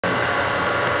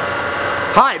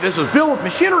Hi, this is Bill with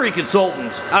Machinery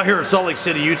Consultants out here in Salt Lake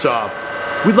City, Utah.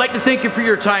 We'd like to thank you for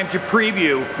your time to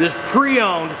preview this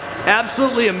pre-owned,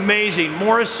 absolutely amazing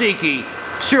Moriseiki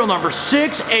serial number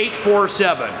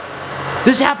 6847.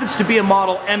 This happens to be a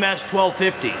model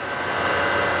MS-1250.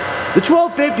 The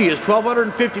 1250 is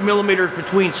 1250 millimeters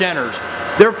between centers.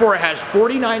 Therefore, it has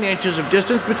 49 inches of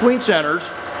distance between centers,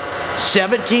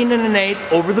 17 1/8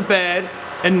 over the bed,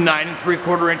 and 9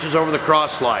 3/4 inches over the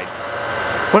cross slide.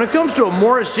 When it comes to a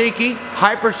Moriseiki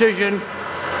high precision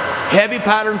heavy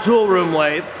pattern tool room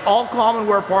lathe, all common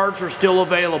wear parts are still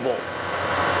available.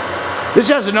 This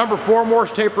has a number 4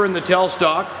 Morse taper in the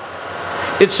tailstock.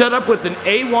 It's set up with an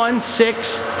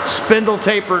A16 spindle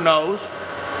taper nose,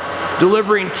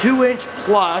 delivering 2-inch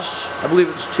plus, I believe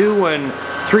it's 2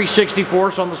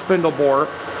 3/64 on the spindle bore,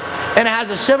 and it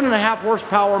has a 7.5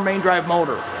 horsepower main drive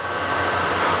motor.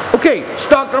 Okay,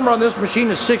 stock number on this machine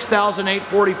is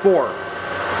 6,844.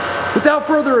 Without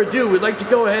further ado, we'd like to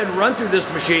go ahead and run through this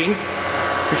machine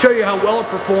to show you how well it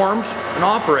performs and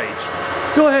operates.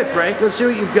 Go ahead, Frank, let's see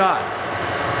what you've got.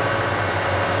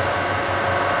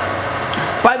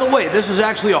 By the way, this is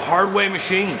actually a hardware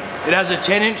machine. It has a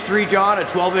 10-inch 3-jaw and a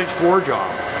 12-inch 4-jaw.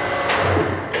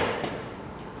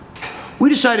 We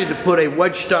decided to put a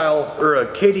wedge style or a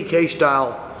KDK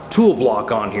style tool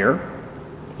block on here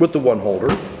with the 1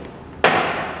 holder.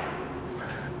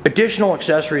 Additional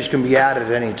accessories can be added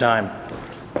at any time.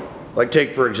 Like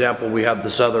take for example, we have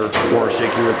this other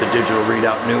Moriseiki with the digital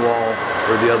readout Newall,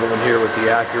 or the other one here with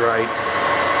the Accurite.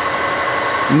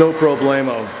 No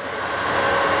problemo.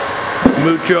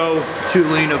 Mucho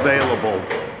tooling available.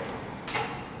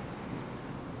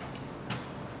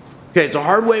 Okay, it's a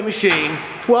hardware machine,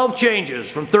 12 changes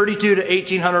from 32 to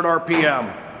 1800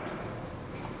 RPM.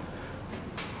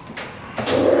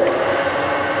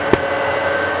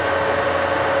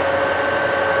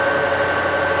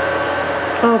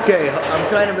 Okay, I'm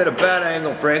kind of at a bad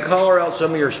angle, Frank. Holler out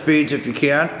some of your speeds if you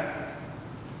can.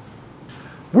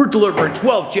 We're delivering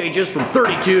 12 changes from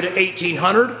 32 to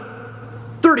 1800,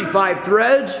 35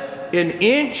 threads in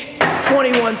inch,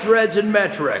 21 threads in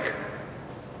metric.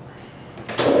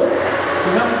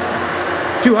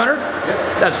 200?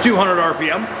 Yep. That's 200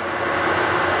 RPM.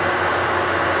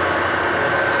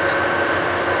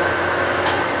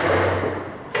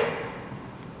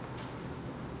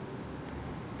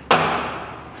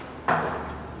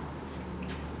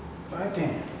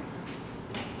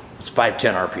 It's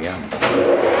 510 RPM.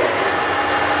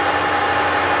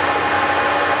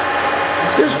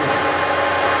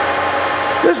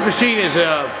 This machine is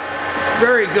a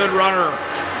very good runner.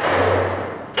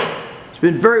 It's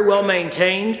been very well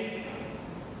maintained.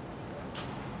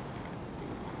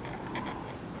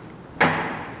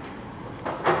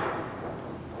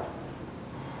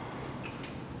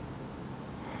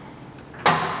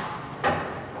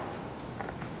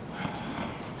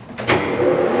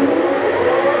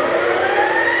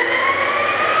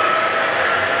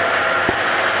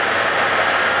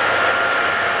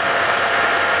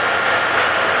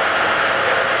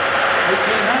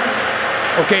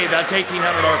 Okay, that's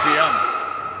 1800 RPM.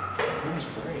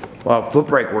 Wow, foot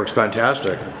brake works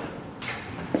fantastic.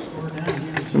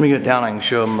 Let me get down, I can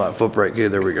show them that foot brake. Okay,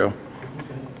 there we go.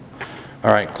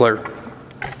 All right, clear.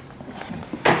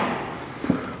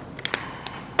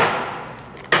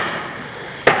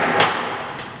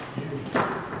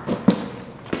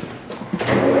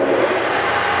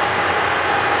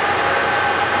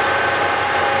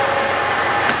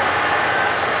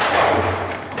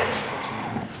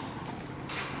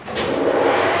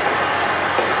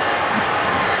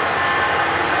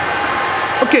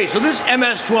 Okay, so this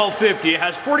MS-1250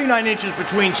 has 49 inches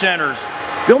between centers.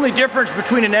 The only difference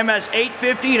between an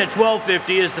MS-850 and a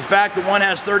 1250 is the fact that one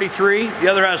has 33, the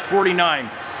other has 49.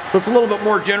 So it's a little bit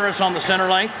more generous on the center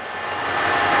length.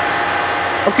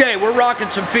 Okay, we're rocking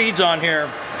some feeds on here.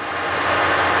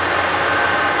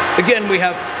 Again, we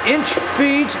have inch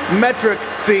feeds, metric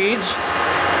feeds.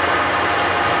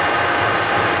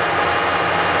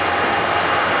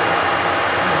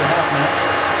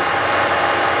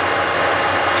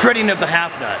 Threading of the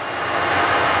half nut.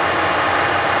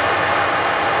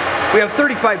 We have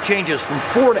 35 changes from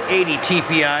 4 to 80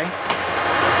 TPI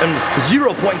and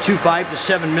 0.25 to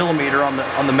 7 millimeter on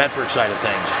the metric side of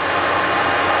things.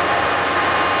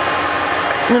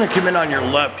 I'm going to come in on your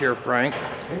left here, Frank.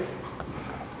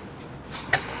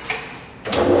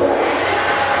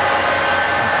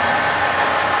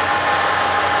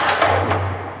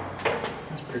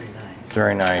 That's pretty nice.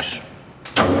 Very nice.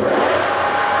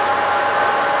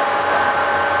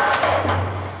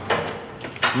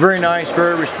 Very nice,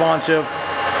 very responsive.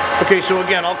 Okay, so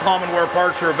again, all common wear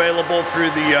parts are available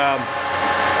through the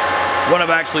One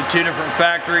of actually two different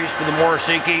factories for the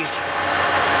Moriseikis.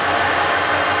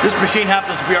 This machine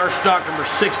happens to be our stock number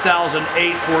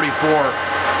 6844.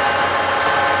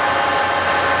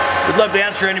 We'd love to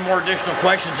answer any more additional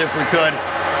questions if we could.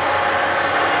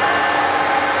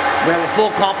 We have a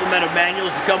full complement of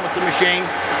manuals that come with the machine.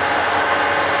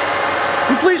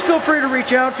 And please feel free to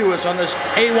reach out to us on this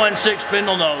A16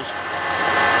 spindle nose.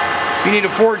 If you need a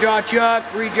 4-jaw chuck,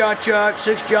 3-jaw chuck,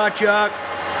 6-jaw chuck,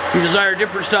 if you desire a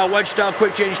different style, wedge style,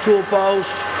 quick change tool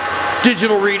post,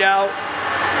 digital readout,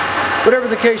 whatever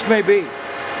the case may be.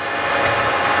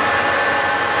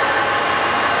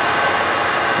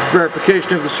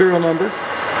 Verification of the serial number.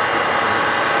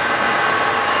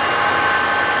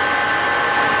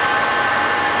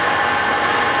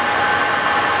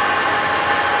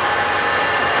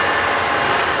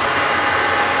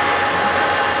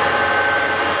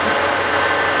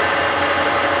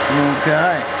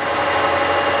 Okay.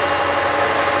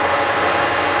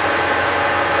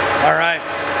 All right.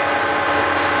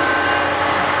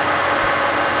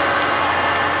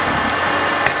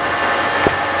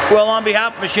 Well, on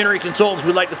behalf of Machinery Consultants,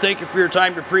 we'd like to thank you for your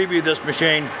time to preview this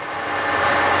machine.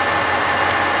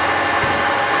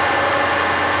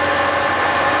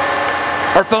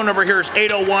 Our phone number here is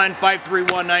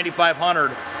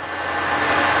 801-531-9500.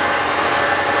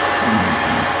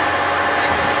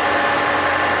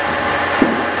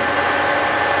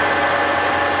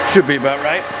 Should be about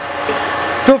right.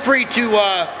 Feel free to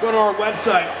go to our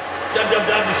website,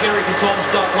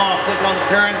 www.machineryconsultants.com. Click on the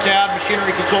parent tab,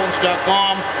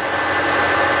 machineryconsultants.com,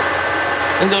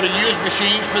 and go to used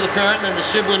machines for the parent, and then the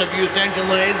sibling of used engine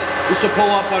lathes. This will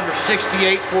pull up under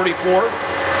 6844.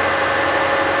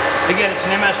 Again, it's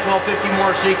an MS-1250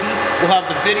 Moriseiki. We'll have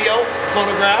the video,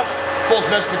 photographs, full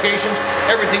specifications,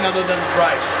 everything other than the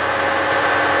price.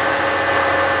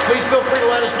 Please feel free to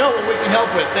let us know what we can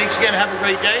help with. Thanks again. Have a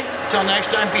great day. Until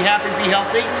next time, be happy, be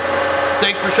healthy.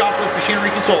 Thanks for shopping with Machinery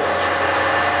Consultants.